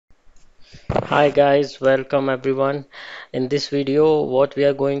Hi guys, welcome everyone. In this video, what we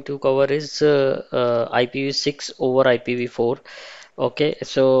are going to cover is IPv6 over IPv4. Okay,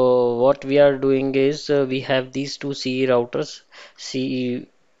 so what we are doing is we have these two CE routers, CE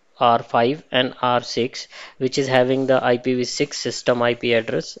R5 and R6, which is having the IPv6 system IP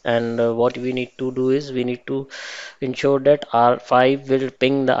address. And what we need to do is we need to ensure that R5 will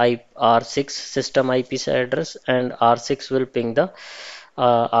ping the R6 system IP address and R6 will ping the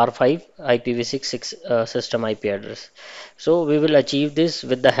R5 IPv6 system IP address. So we will achieve this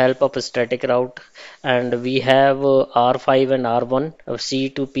with the help of a static route, and we have R5 and R1 C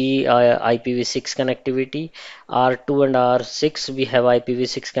to P IPv6 connectivity, R2 and R6 we have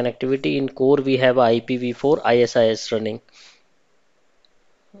IPv6 connectivity. In core we have IPv4 ISIS running.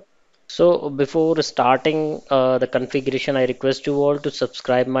 So before starting the configuration, I request you all to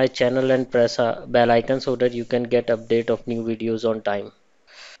subscribe my channel and press a bell icon so that you can get update of new videos on time.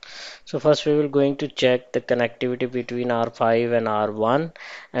 So first we will going to check the connectivity between R5 and R1,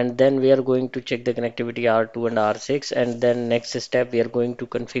 and then we are going to check the connectivity R2 and R6, and then next step we are going to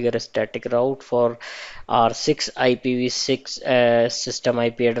configure a static route for R6 IPv6 system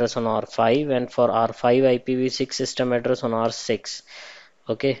IP address on R5 and for R5 IPv6 system address on R6.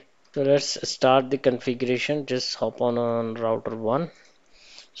 Okay, so let's start the configuration. Just hop on router 1.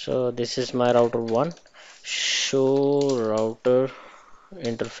 So this is my router 1. Show router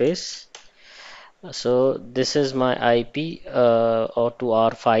interface. So this is my IP or to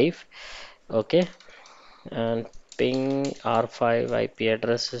R5. Okay, and ping R5 IP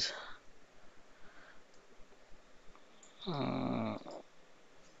addresses. Uh,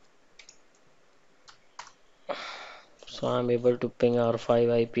 so I'm able to ping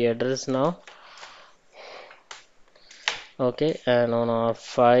R5 IP address now. Okay, and on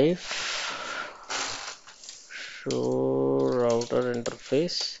R5 show router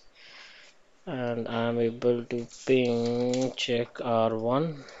interface, and I'm able to ping check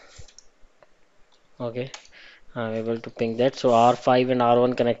R1. Okay, I'm able to ping that. So R5 and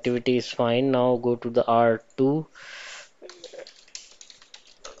R1 connectivity is fine. Now go to the R2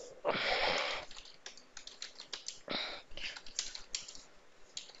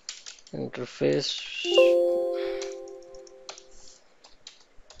 interface.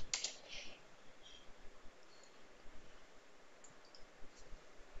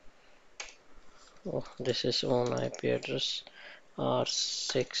 Oh, this is on IP address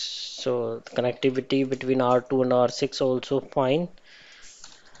R6. So the connectivity between R2 and R6 also fine.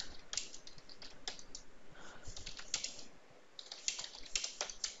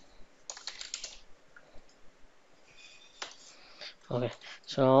 Okay,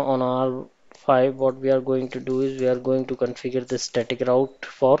 so on R5 what we are going to do is we are going to configure the static route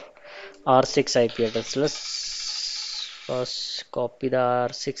for R6 IP address. Let's first copy the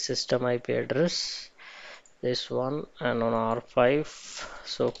R6 system IP address, this one, and on R5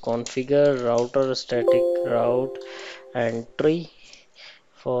 so configure router static route entry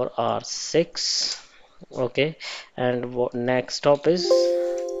for R6. Okay, and what next stop is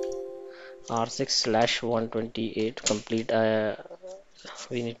R6/128 complete.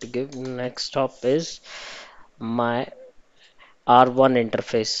 We need to give next stop is my R1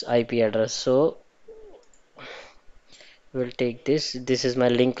 interface IP address. So we'll take this. This is my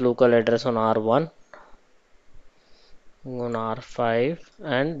link local address on R1 on R5,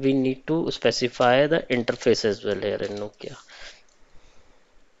 and we need to specify the interface as well here in Nokia.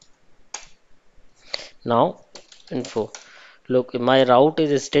 Now info. Look, my route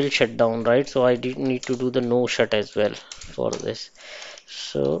is still shut down, right? So I did need to do the no shut as well for this.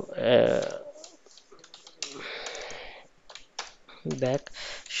 So back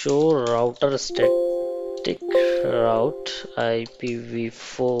show router static route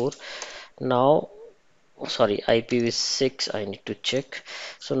IPv4. Now sorry, IPv6 I need to check.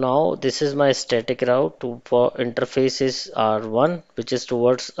 So now this is my static route to for interface is R1, which is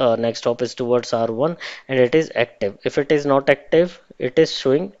towards next hop is towards R1, and it is active. If it is not active, it is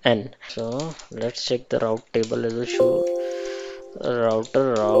showing N. So let's check the route table as a show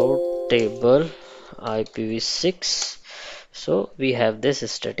router route table IPv6. So we have this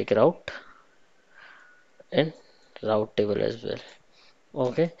static route in route table as well.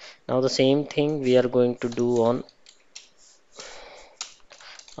 Okay, now the same thing we are going to do on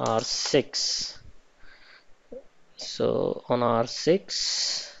R6. So on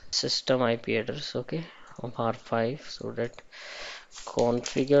R6 system IP address, okay, on R5, so that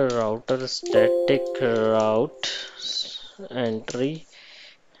configure router static route entry,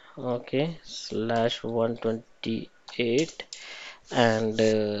 okay, /128, and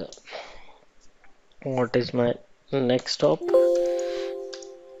what is my next stop?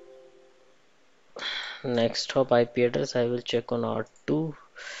 Next hop IP address I will check on R2.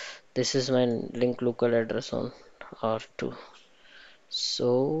 This is my link local address on R2.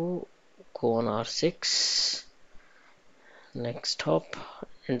 So go on R6. Next hop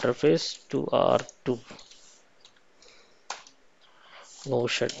interface to R2. No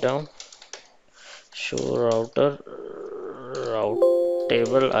shutdown. Show router route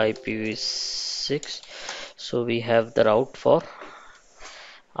table IPv6. So we have the route for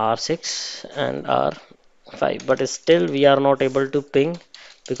R6 and R5, but still we are not able to ping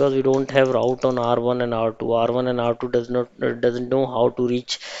because we don't have route on R1 and R2. R1 and R2 doesn't know how to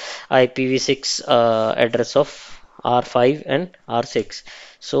reach IPv6 address of R5 and R6.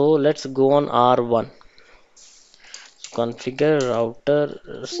 So let's go on R1. Configure router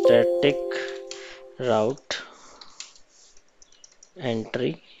static route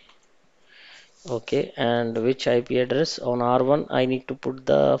entry. Okay, and which IP address on R1? I need to put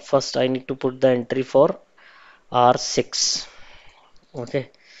the first. I need to put the entry for R6. Okay,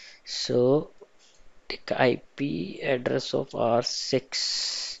 so take IP address of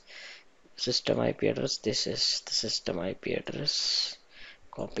R6. System IP address. This is the system IP address.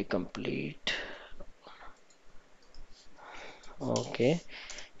 Copy complete. Okay,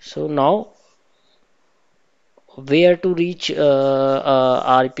 so now where to reach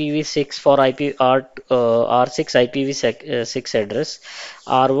IPv6 for R6 IPv6 address.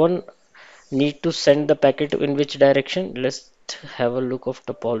 R1 need to send the packet in which direction? Let's have a look of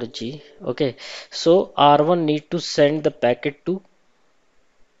topology. Okay, so R1 need to send the packet to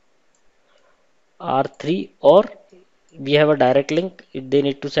R3, or we have a direct link, they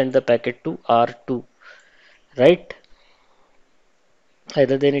need to send the packet to R2, right?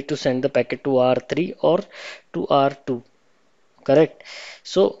 Either they need to send the packet to R3 or to R2, correct?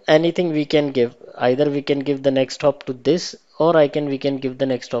 So anything we can give, either we can give the next hop to this, or we can give the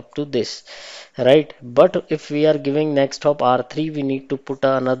next hop to this, right? But if we are giving next hop R3, we need to put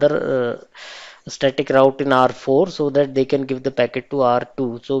another static route in R4 so that they can give the packet to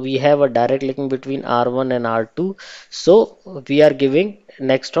R2. So we have a direct link between R1 and R2. So we are giving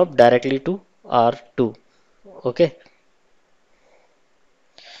next hop directly to R2. Okay.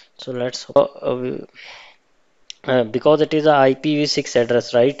 So let's because it is a IPv6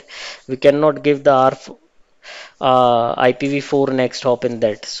 address, right? We cannot give the IPv4 next hop in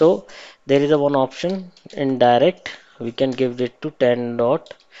that. So there is a one option in direct. We can give it to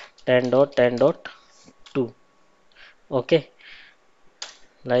 10.10.10.2. Okay,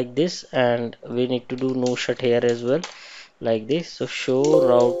 like this, and we need to do no shut here as well, like this. So show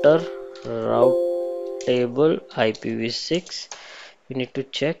router route table IPv6. We need to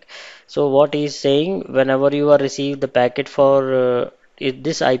check. So what he is saying, whenever you are receive the packet for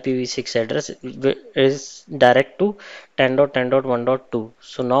this IPv6 address is direct to 10.10.1.2.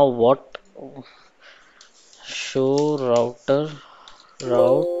 So now what? Show router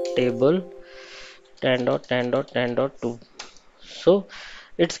route table 10.10.10.2. So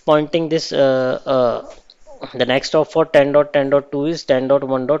it's pointing this the next hop for 10.10.2 is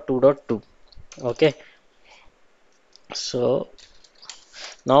 10.1.2.2. Okay, so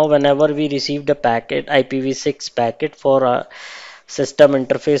now whenever we received a packet IPv6 packet for a system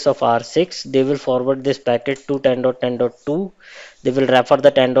interface of R6, they will forward this packet to 10.10.2. They will refer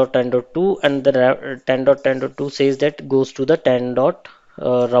the 10.10.2, and the 10.10.2 says that goes to the 10.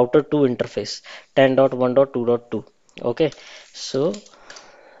 Router 2 interface 10.1.2.2. Okay, so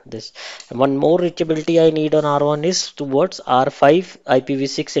this one more reachability I need on R1 is towards R5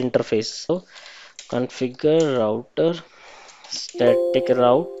 IPv6 interface. So configure router static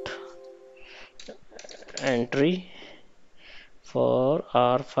route entry for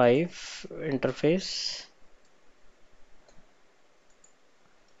R5 interface.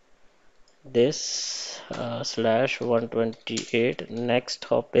 This slash 128. Next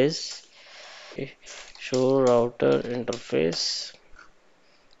hop is show router interface,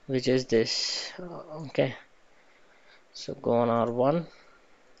 which is this. Okay, so go on R1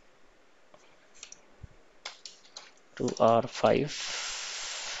 to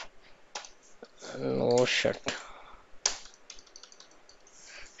R5. No shut.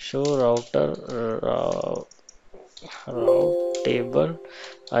 Show router route table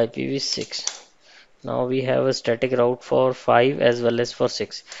IPv6. Now we have a static route for 5 as well as for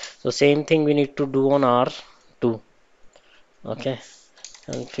 6. So same thing we need to do on R2. Okay,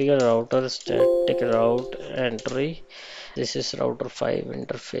 configure router static route entry. This is router 5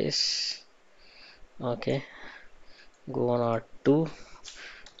 interface. Okay, go on R2.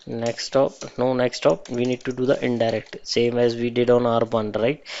 Next stop, no next stop, we need to do the indirect, same as we did on R1,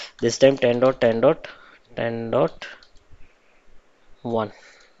 right? This time 10.10.10.1.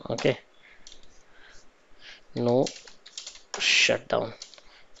 Okay, No shutdown.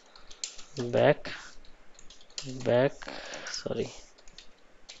 Back, back. Sorry.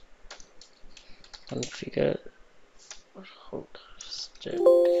 Configure router state.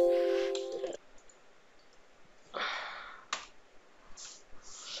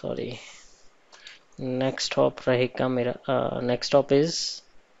 Sorry. Next hop रहेगा मेरा. Next hop is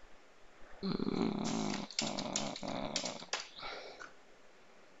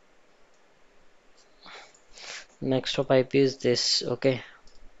next hop IP is this. Okay,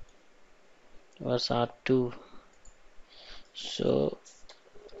 was R2. So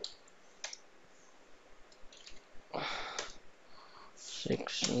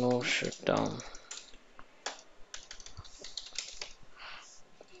 6 no shutdown.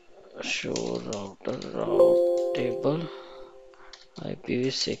 Show router route table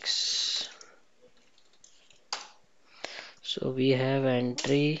IPv6. So we have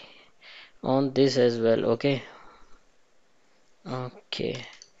entry on this as well. Okay. Okay.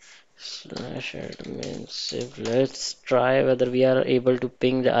 Slash admin save. Let's try whether we are able to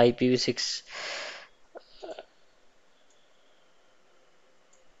ping the IPv6.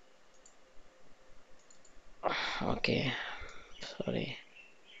 Okay. Sorry.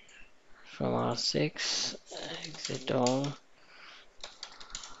 From R6 exit on.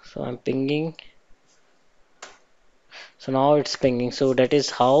 So I'm pinging. So now it's pinging. So that is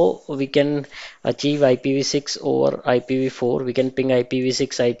how we can achieve IPv6 over IPv4. We can ping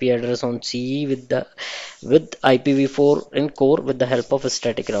IPv6 IP address on CE with IPv4 in core with the help of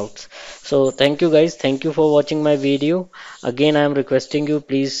static routes. So thank you guys. Thank you for watching my video. Again, I am requesting you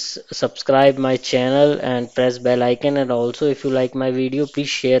please subscribe my channel and press bell icon. And also if you like my video, please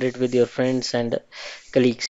share it with your friends and colleagues.